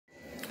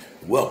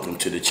Welcome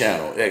to the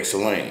channel,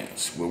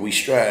 Excellence, where we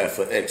strive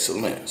for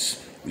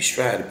excellence. We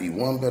strive to be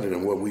one better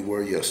than what we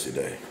were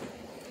yesterday.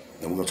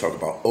 And we're going to talk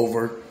about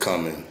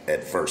overcoming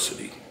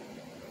adversity.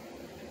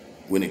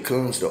 When it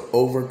comes to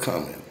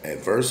overcoming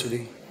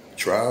adversity,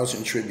 trials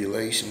and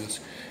tribulations,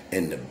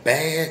 and the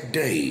bad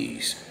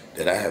days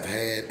that I have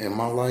had in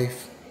my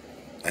life,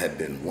 I have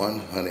been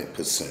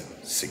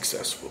 100%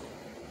 successful.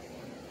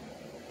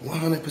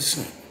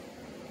 100%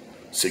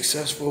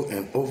 successful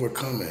in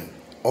overcoming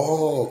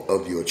all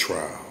of your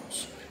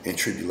trials and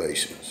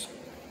tribulations.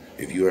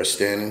 If you are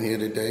standing here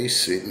today,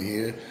 sitting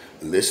here,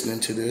 listening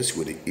to this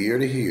with an ear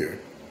to hear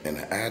and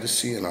an eye to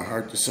see and a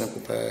heart to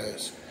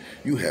sympathize,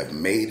 you have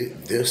made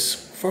it this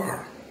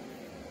far.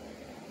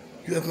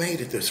 You have made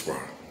it this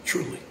far,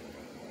 truly.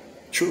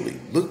 Truly,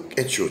 look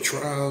at your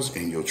trials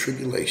and your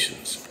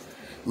tribulations.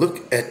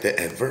 Look at the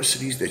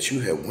adversities that you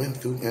have went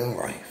through in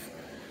life.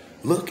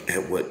 Look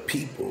at what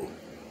people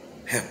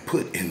have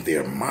put in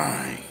their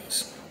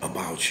minds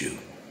about you.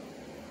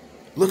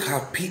 Look how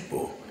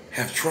people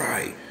have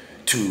tried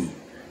to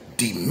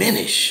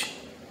diminish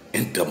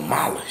and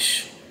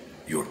demolish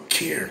your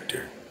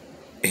character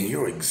and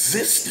your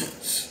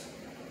existence.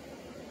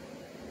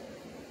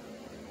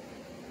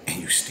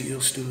 And you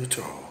still stood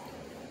tall.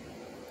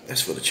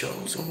 That's for the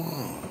chosen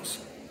ones.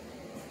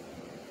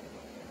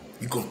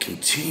 You're going to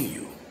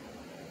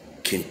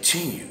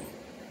continue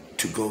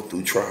to go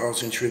through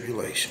trials and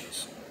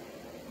tribulations.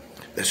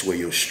 That's where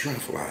your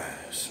strength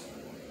lies.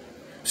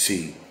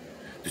 See,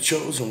 the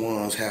chosen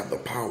ones have the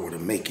power to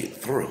make it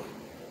through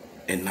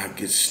and not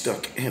get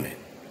stuck in it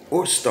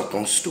or stuck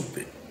on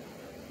stupid.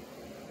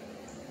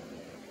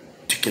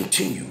 To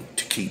continue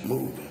to keep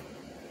moving.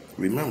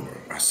 Remember,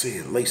 I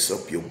said lace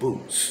up your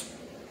boots.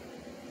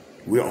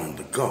 We're on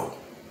the go.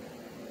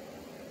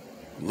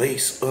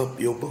 Lace up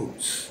your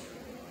boots.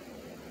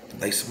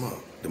 Lace them up.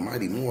 The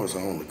mighty Moors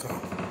are on the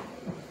go.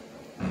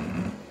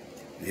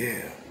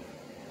 Yeah,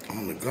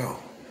 on the go.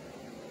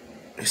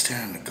 It's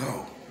time to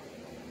go.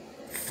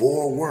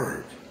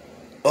 Forward,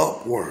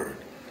 upward,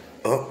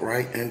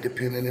 upright,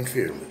 independent, and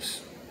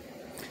fearless.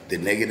 The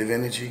negative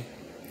energy,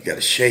 you got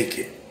to shake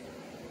it.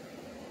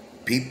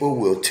 People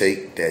will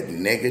take that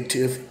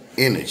negative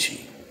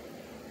energy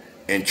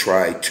and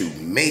try to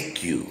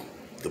make you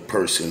the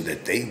person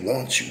that they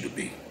want you to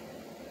be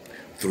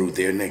through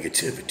their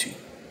negativity.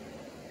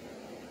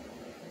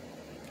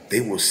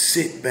 They will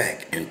sit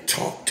back and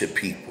talk to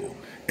people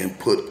and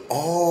put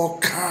all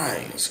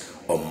kinds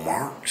of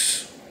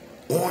marks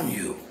on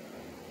you.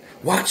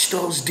 Watch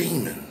those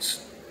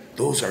demons.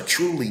 Those are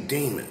truly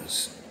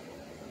demons.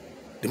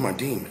 Them are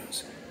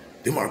demons.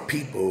 Them are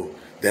people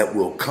that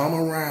will come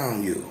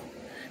around you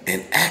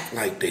and act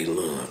like they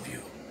love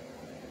you.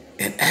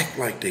 And act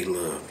like they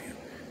love you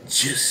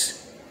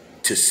just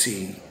to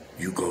see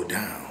you go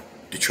down,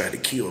 to try to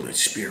kill that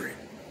spirit.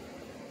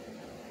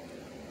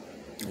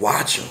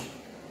 Watch them.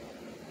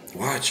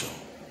 Watch them.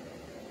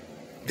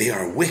 They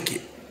are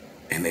wicked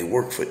and they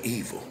work for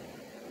evil.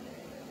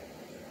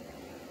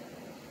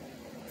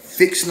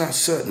 Fix not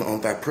sudden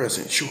on thy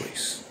present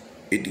choice.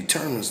 It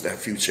determines thy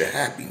future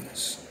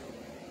happiness.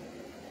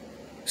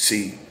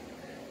 See,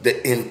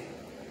 the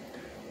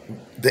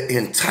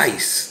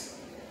entice,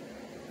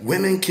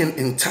 women can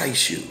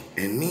entice you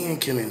and men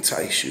can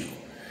entice you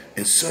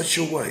in such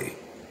a way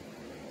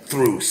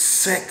through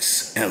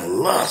sex and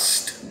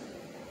lust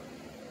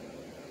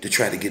to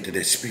try to get to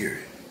that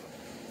spirit.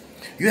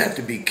 You have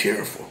to be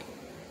careful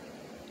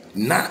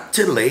not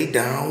to lay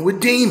down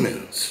with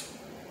demons.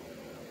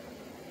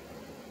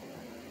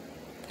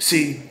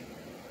 See,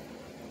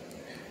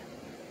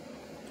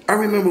 I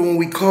remember when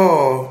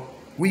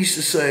we used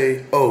to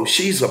say, oh,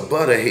 she's a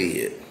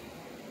butterhead.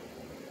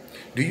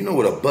 Do you know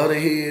what a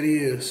butterhead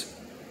is?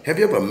 Have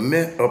you ever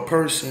met a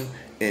person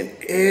and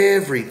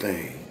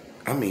everything,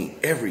 I mean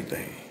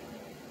everything,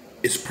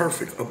 is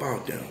perfect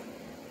about them,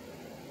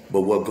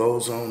 but what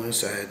goes on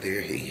inside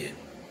their head?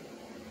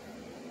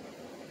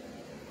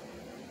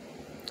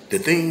 The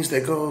things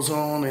that goes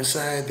on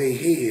inside their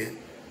head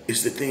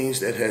is the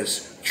things that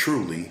has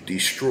truly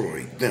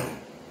destroyed them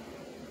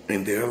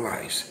in their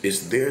lives.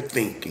 It's their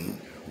thinking,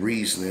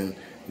 reasoning,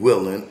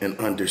 willing, and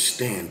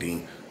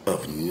understanding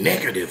of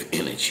negative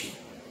energy.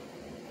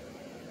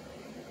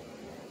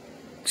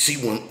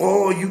 See, when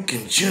all you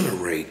can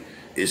generate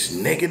is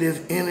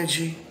negative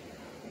energy,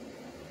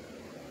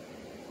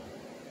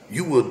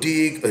 you will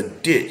dig a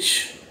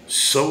ditch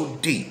so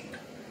deep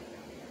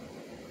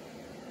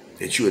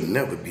that you would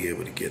never be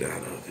able to get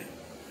out of it.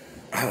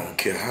 I don't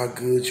care how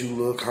good you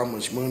look, how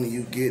much money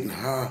you get, and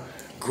how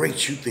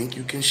great you think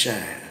you can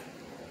shine.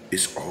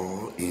 It's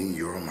all in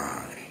your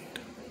mind.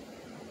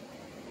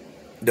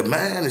 The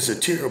mind is a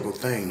terrible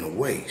thing to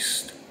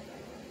waste.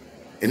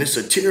 And it's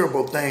a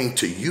terrible thing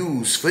to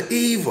use for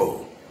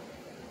evil.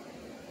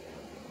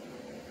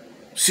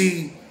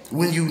 See,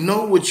 when you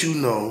know what you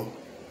know,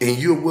 and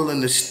you're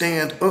willing to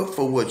stand up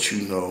for what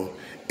you know,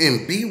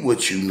 and be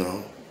what you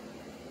know,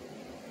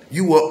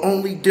 you will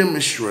only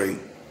demonstrate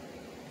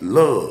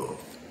love,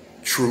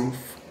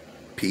 truth,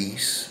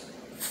 peace,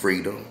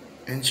 freedom,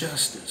 and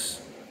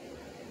justice.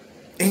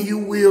 And you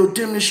will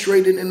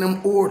demonstrate it in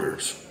them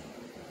orders.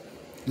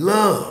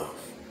 Love,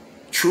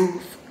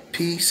 truth,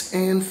 peace,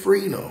 and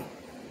freedom.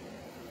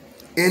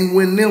 And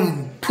when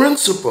them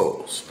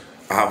principles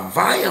are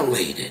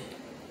violated,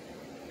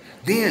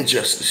 then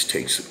justice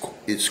takes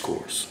its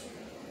course.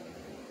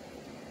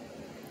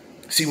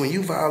 See, when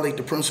you violate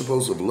the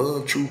principles of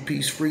love, truth,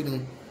 peace,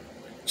 freedom,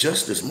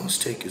 justice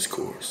must take its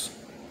course.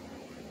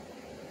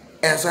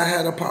 As I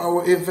had a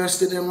power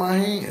invested in my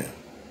hand,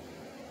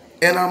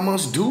 and I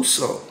must do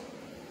so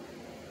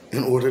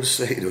in order to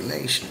save the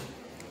nation.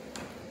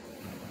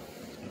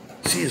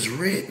 See, it's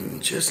written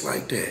just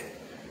like that.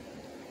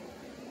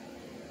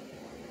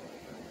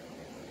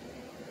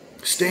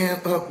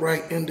 Stand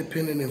upright,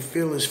 independent, and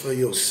fearless for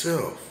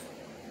yourself.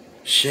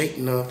 Shake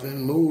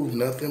nothing, move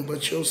nothing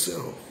but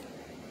yourself.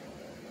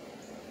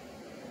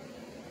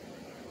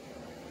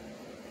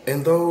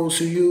 And those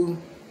who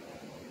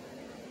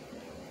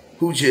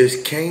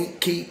just can't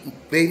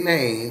keep their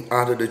name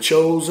out of the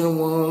chosen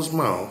one's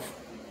mouth,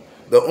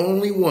 the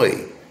only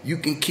way you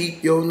can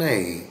keep your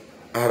name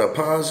out of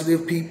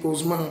positive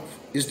people's mouth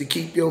is to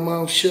keep your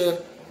mouth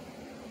shut.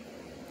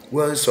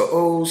 Well, it's an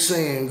old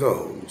saying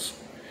goes,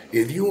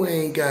 if you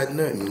ain't got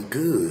nothing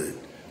good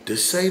to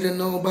say to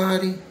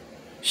nobody,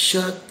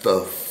 shut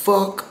the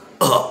fuck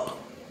up.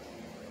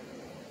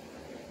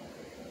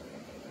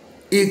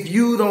 If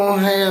you don't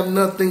have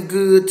nothing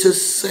good to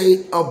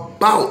say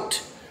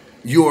about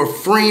your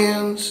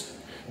friends,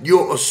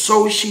 your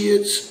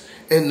associates,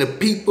 and the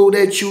people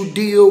that you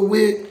deal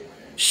with,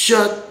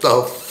 shut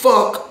the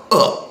fuck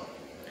up.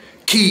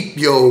 Keep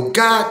your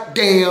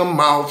goddamn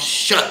mouth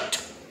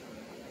shut.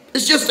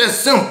 It's just that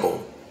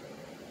simple.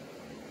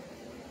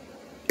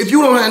 If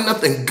you don't have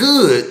nothing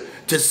good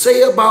to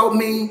say about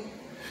me,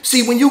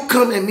 see, when you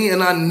come at me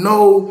and I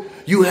know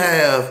you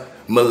have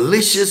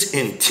malicious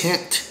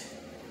intent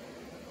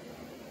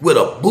with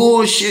a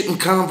bullshitting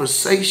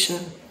conversation,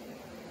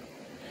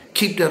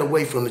 keep that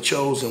away from the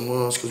chosen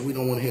ones, because we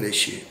don't want to hear that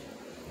shit.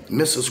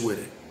 Miss us with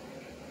it.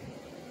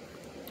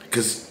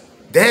 Because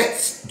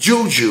that's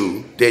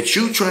juju that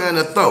you trying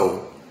to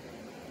throw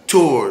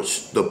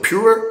towards the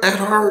pure at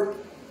heart.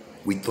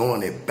 We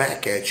throwing it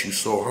back at you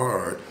so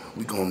hard,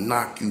 we gonna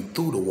knock you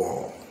through the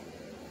wall.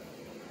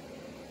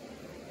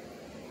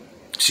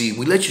 See,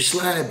 we let you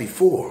slide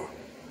before,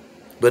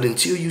 but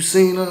until you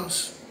seen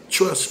us,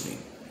 trust me,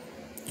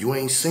 you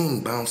ain't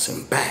seen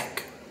bouncing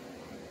back.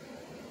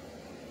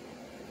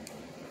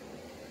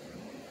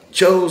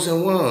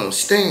 Chosen ones,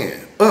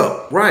 stand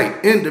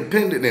upright,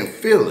 independent, and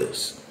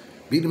fearless.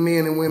 Be the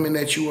men and women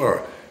that you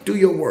are. Do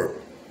your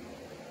work.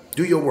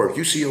 Do your work.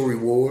 You see your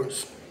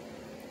rewards.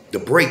 The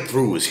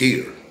breakthrough is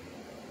here.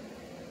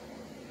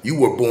 You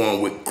were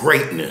born with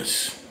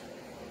greatness.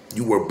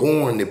 You were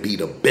born to be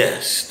the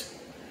best.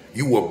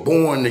 You were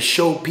born to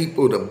show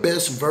people the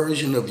best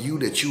version of you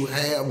that you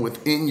have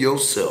within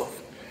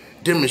yourself.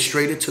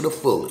 Demonstrate it to the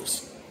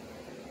fullest.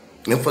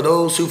 And for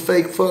those who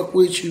fake fuck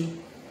with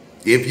you,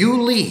 if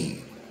you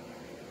leave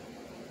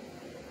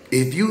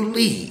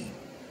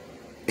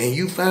and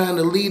you find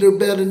a leader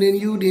better than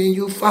you, then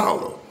you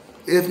follow.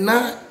 If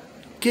not,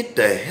 get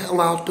the hell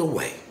out the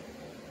way.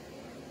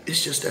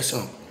 It's just that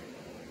simple.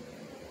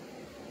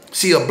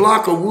 See, a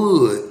block of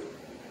wood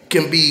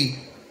can be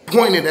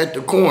pointed at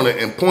the corner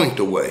and point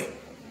the way.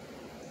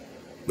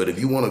 But if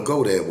you want to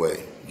go that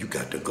way, you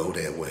got to go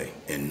that way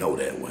and know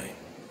that way.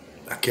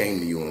 I came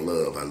to you in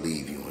love. I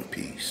leave you in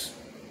peace.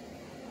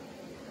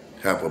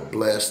 Have a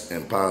blessed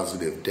and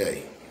positive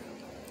day.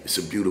 It's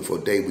a beautiful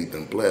day we've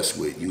been blessed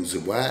with. Use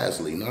it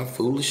wisely, not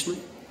foolishly.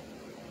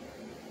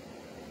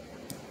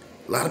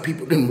 A lot of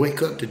people didn't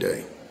wake up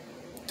today.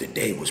 The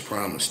day was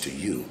promised to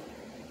you.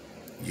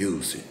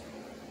 Use it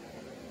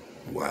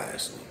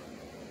wisely.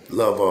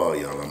 Love all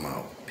y'all. I'm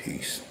out.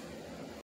 Peace.